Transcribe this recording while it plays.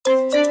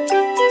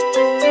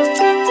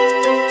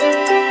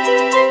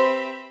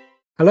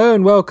Hello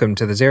and welcome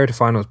to the Zero to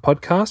Finals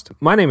podcast.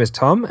 My name is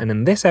Tom, and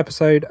in this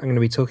episode, I'm going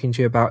to be talking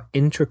to you about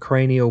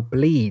intracranial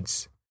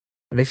bleeds.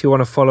 And if you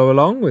want to follow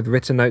along with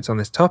written notes on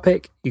this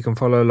topic, you can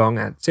follow along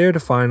at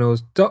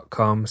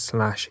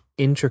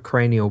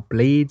zerotofinals.com/intracranial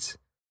bleeds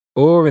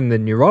or in the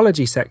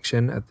neurology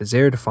section of the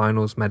Zero to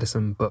Finals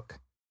medicine book.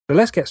 So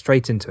let's get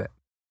straight into it.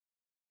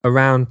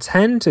 Around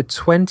 10 to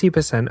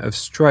 20% of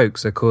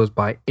strokes are caused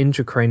by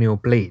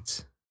intracranial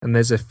bleeds, and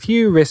there's a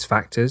few risk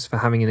factors for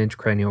having an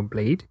intracranial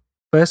bleed.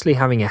 Firstly,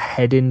 having a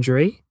head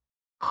injury,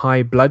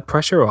 high blood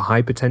pressure or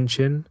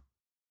hypertension.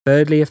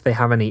 Thirdly, if they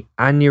have any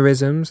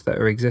aneurysms that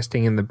are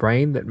existing in the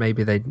brain that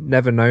maybe they'd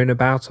never known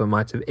about or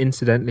might have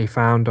incidentally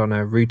found on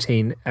a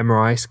routine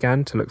MRI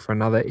scan to look for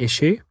another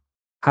issue.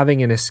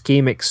 Having an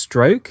ischemic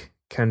stroke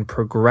can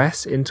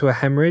progress into a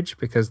hemorrhage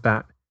because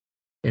that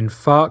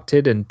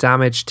infarcted and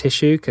damaged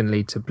tissue can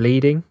lead to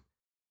bleeding.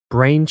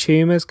 Brain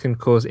tumours can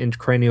cause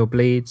intracranial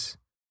bleeds.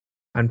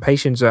 And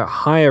patients are at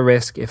higher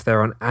risk if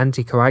they're on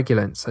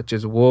anticoagulants such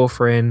as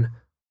warfarin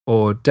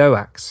or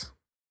DOACs.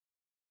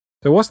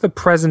 So what's the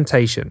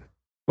presentation?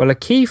 Well, a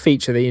key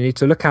feature that you need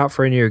to look out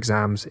for in your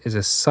exams is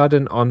a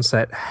sudden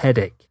onset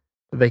headache.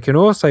 They can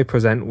also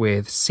present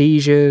with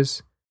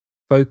seizures,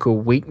 focal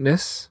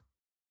weakness,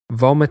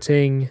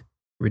 vomiting,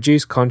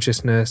 reduced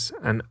consciousness,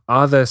 and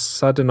other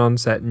sudden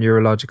onset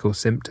neurological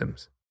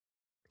symptoms.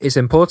 It's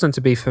important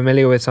to be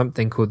familiar with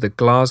something called the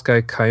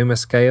Glasgow Coma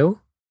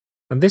Scale.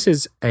 And this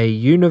is a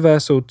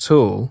universal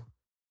tool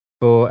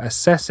for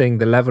assessing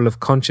the level of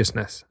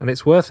consciousness, and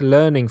it's worth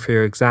learning for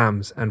your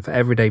exams and for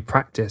everyday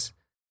practice,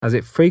 as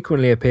it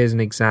frequently appears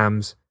in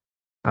exams,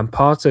 and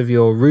part of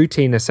your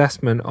routine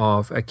assessment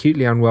of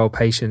acutely unwell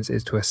patients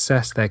is to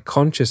assess their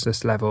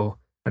consciousness level,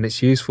 and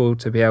it's useful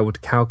to be able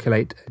to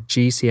calculate a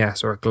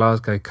GCS or a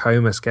Glasgow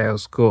Coma Scale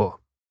score.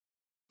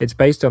 It's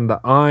based on the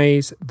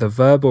eyes, the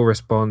verbal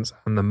response,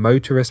 and the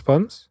motor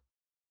response.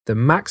 The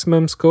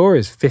maximum score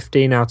is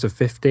 15 out of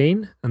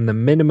 15, and the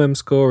minimum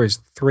score is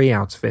 3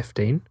 out of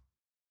 15.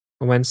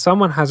 And when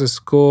someone has a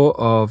score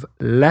of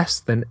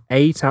less than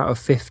 8 out of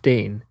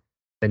 15,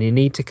 then you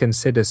need to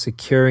consider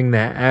securing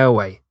their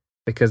airway,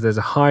 because there's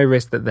a high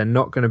risk that they're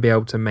not going to be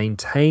able to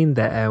maintain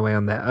their airway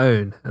on their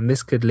own, and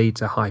this could lead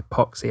to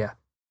hypoxia.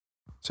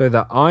 So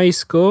the eye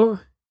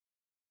score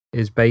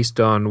is based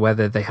on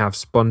whether they have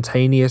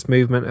spontaneous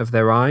movement of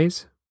their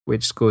eyes,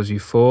 which scores you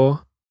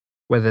 4.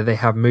 Whether they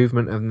have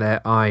movement of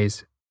their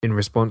eyes in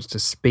response to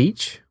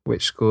speech,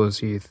 which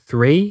scores you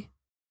 3,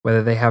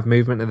 whether they have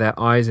movement of their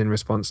eyes in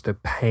response to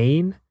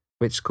pain,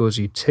 which scores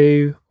you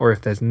 2, or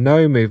if there's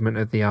no movement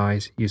of the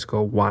eyes, you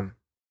score 1.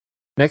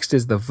 Next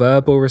is the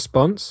verbal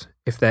response.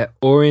 If they're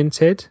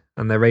oriented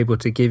and they're able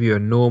to give you a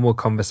normal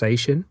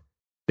conversation,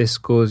 this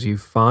scores you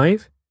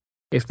 5.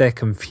 If they're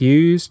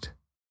confused,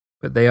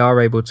 but they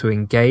are able to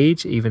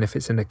engage, even if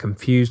it's in a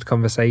confused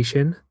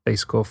conversation, they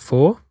score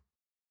 4.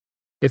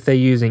 If they're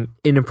using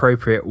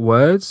inappropriate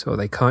words or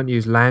they can't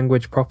use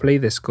language properly,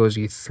 this scores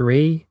you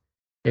 3.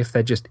 If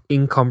they're just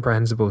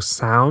incomprehensible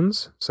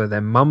sounds, so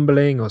they're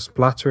mumbling or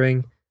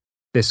spluttering,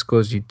 this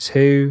scores you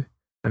 2.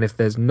 And if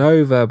there's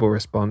no verbal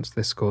response,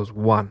 this scores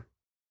 1.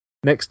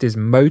 Next is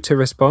motor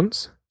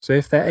response. So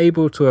if they're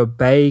able to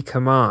obey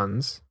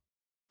commands,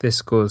 this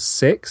scores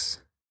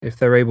 6. If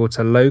they're able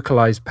to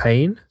localize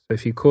pain, so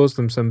if you cause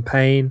them some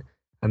pain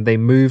and they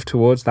move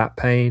towards that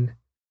pain,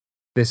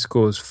 this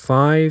scores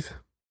 5.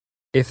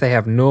 If they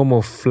have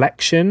normal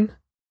flexion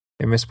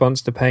in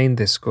response to pain,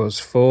 this scores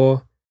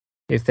 4.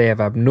 If they have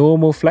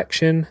abnormal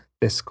flexion,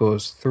 this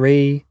scores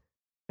 3.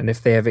 And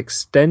if they have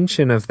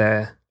extension of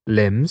their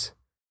limbs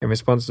in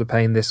response to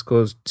pain, this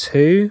scores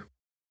 2.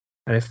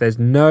 And if there's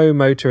no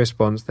motor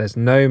response, there's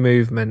no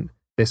movement,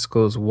 this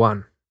scores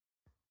 1.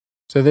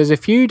 So there's a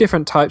few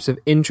different types of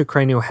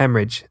intracranial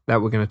hemorrhage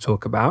that we're going to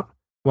talk about.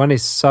 One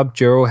is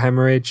subdural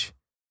hemorrhage.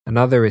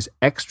 Another is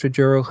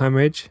extradural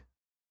hemorrhage.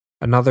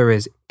 Another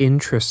is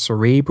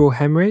intracerebral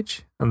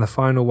hemorrhage, and the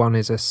final one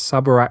is a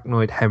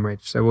subarachnoid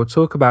hemorrhage. So we'll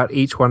talk about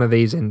each one of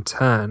these in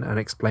turn and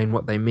explain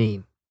what they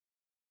mean.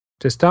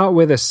 To start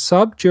with, a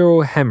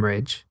subdural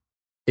hemorrhage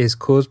is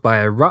caused by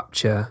a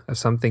rupture of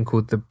something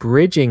called the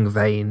bridging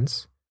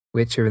veins,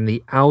 which are in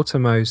the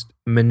outermost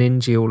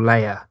meningeal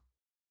layer.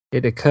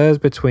 It occurs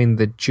between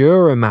the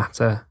dura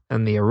mater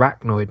and the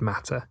arachnoid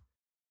mater,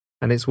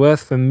 and it's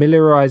worth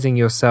familiarizing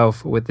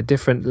yourself with the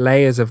different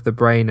layers of the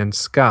brain and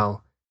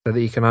skull so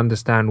that you can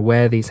understand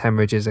where these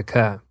hemorrhages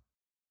occur.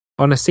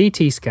 On a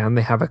CT scan,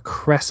 they have a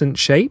crescent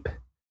shape,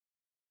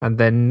 and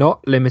they're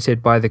not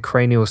limited by the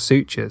cranial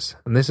sutures,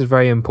 and this is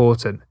very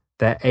important.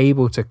 They're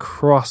able to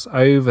cross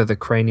over the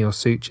cranial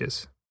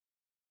sutures,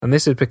 and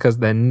this is because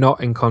they're not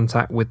in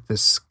contact with the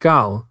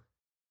skull.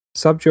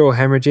 Subdural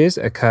hemorrhages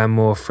occur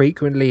more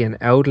frequently in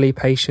elderly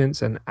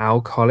patients and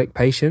alcoholic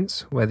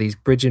patients, where these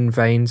bridging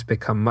veins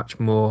become much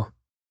more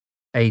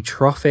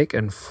atrophic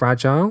and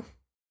fragile,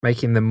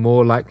 making them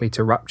more likely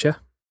to rupture.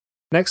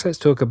 Next, let's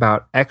talk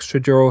about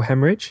extradural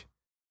hemorrhage.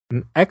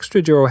 An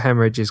extradural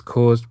hemorrhage is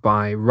caused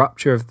by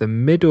rupture of the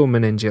middle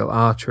meningeal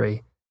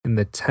artery in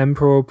the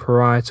temporal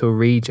parietal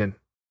region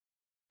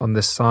on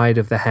the side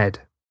of the head.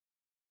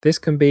 This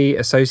can be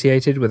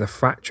associated with a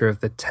fracture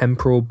of the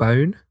temporal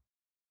bone,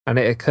 and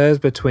it occurs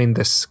between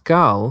the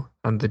skull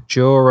and the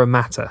dura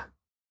mater.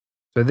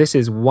 So this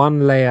is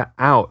one layer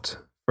out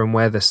from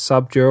where the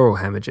subdural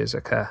hemorrhages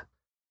occur.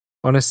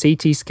 On a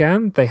CT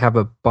scan, they have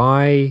a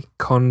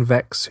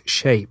biconvex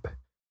shape,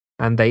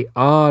 and they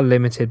are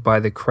limited by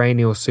the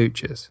cranial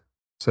sutures.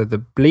 So the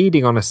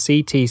bleeding on a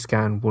CT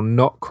scan will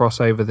not cross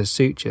over the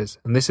sutures,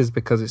 and this is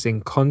because it's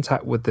in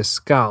contact with the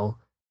skull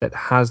that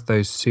has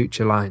those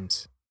suture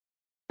lines.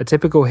 A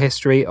typical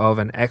history of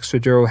an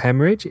extradural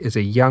hemorrhage is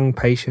a young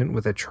patient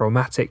with a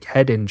traumatic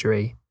head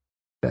injury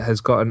that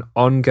has got an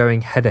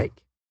ongoing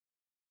headache.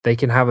 They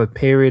can have a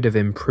period of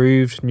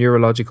improved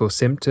neurological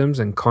symptoms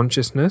and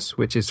consciousness,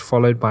 which is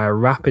followed by a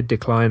rapid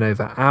decline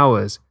over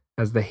hours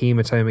as the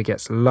hematoma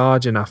gets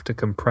large enough to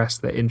compress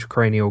the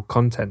intracranial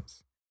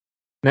contents.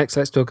 Next,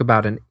 let's talk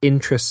about an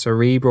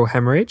intracerebral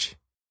hemorrhage.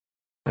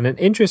 And an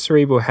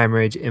intracerebral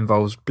hemorrhage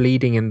involves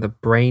bleeding in the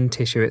brain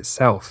tissue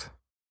itself.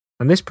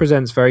 And this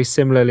presents very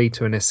similarly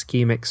to an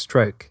ischemic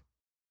stroke.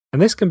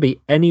 And this can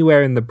be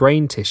anywhere in the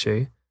brain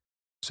tissue,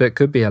 so it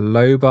could be a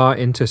lobar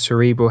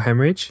intracerebral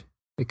hemorrhage,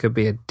 it could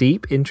be a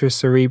deep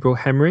intracerebral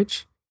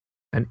hemorrhage,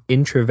 an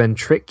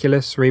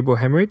intraventricular cerebral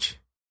hemorrhage,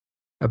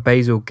 a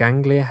basal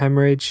ganglia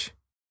hemorrhage,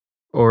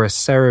 or a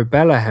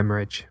cerebellar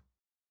hemorrhage.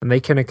 And they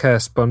can occur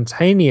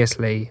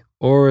spontaneously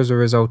or as a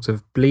result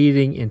of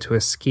bleeding into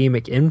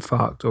ischemic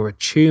infarct or a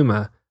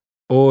tumour,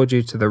 or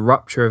due to the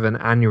rupture of an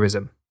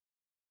aneurysm.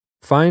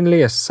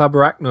 Finally, a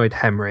subarachnoid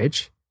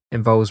hemorrhage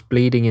involves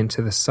bleeding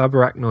into the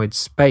subarachnoid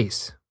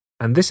space,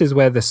 and this is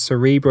where the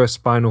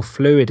cerebrospinal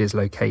fluid is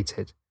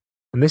located,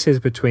 and this is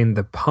between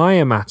the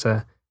pia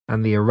mater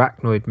and the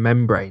arachnoid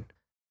membrane,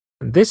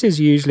 and this is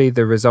usually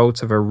the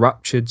result of a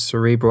ruptured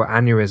cerebral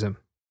aneurysm.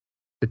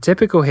 The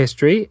typical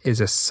history is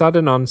a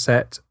sudden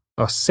onset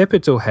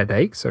occipital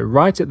headache, so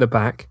right at the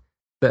back,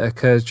 that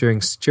occurs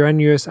during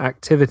strenuous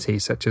activity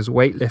such as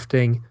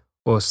weightlifting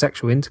or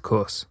sexual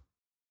intercourse.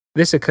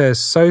 This occurs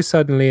so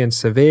suddenly and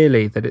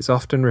severely that it's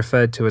often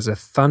referred to as a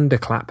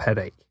thunderclap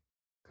headache,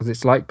 because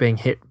it's like being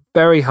hit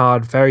very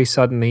hard, very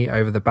suddenly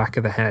over the back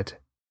of the head.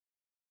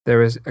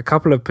 There is a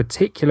couple of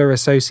particular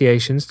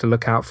associations to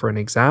look out for in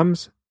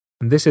exams,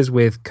 and this is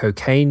with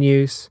cocaine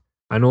use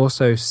and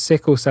also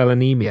sickle cell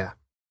anemia.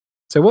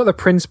 So what are the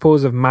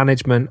principles of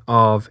management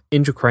of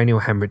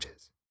intracranial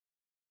hemorrhages?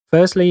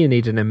 Firstly, you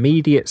need an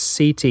immediate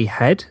CT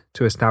head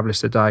to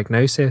establish the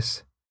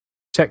diagnosis.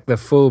 Check the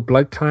full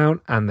blood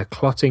count and the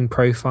clotting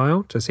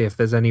profile to see if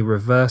there's any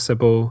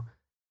reversible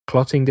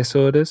clotting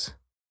disorders.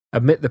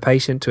 Admit the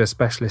patient to a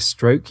specialist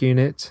stroke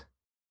unit.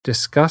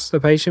 Discuss the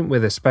patient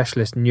with a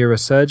specialist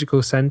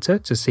neurosurgical centre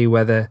to see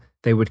whether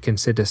they would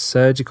consider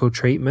surgical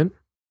treatment.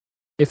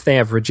 If they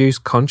have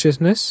reduced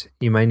consciousness,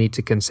 you may need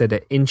to consider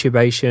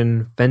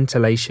intubation,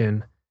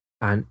 ventilation,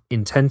 and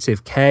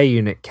intensive care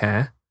unit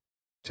care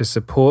to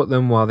support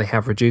them while they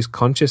have reduced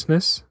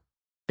consciousness.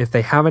 If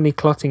they have any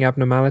clotting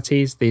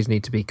abnormalities, these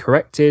need to be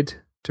corrected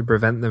to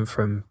prevent them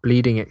from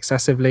bleeding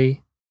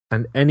excessively,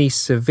 and any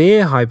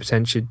severe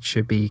hypertension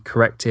should be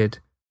corrected,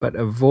 but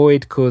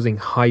avoid causing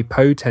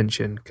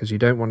hypotension because you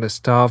don't want to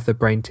starve the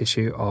brain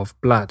tissue of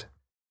blood.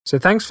 So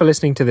thanks for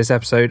listening to this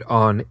episode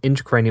on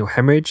intracranial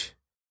hemorrhage.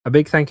 A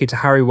big thank you to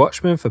Harry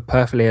Watchman for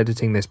perfectly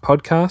editing this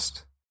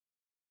podcast.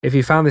 If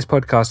you found this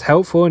podcast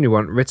helpful and you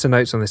want written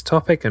notes on this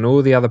topic and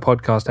all the other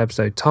podcast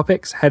episode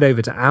topics, head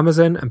over to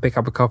Amazon and pick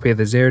up a copy of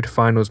the Zero to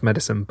Finals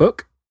Medicine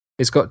book.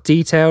 It's got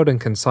detailed and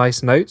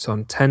concise notes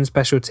on 10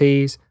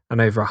 specialties and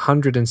over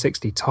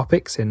 160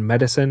 topics in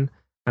medicine,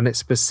 and it's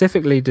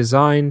specifically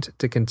designed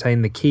to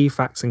contain the key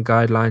facts and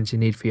guidelines you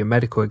need for your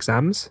medical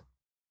exams.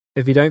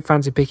 If you don't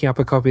fancy picking up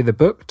a copy of the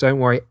book, don't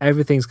worry,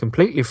 everything's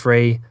completely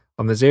free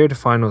on the Zero to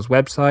Finals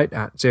website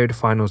at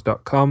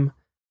zerotofinals.com.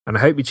 And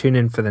I hope you tune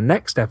in for the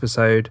next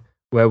episode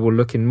where we'll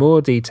look in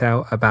more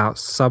detail about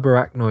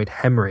subarachnoid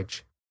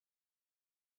hemorrhage.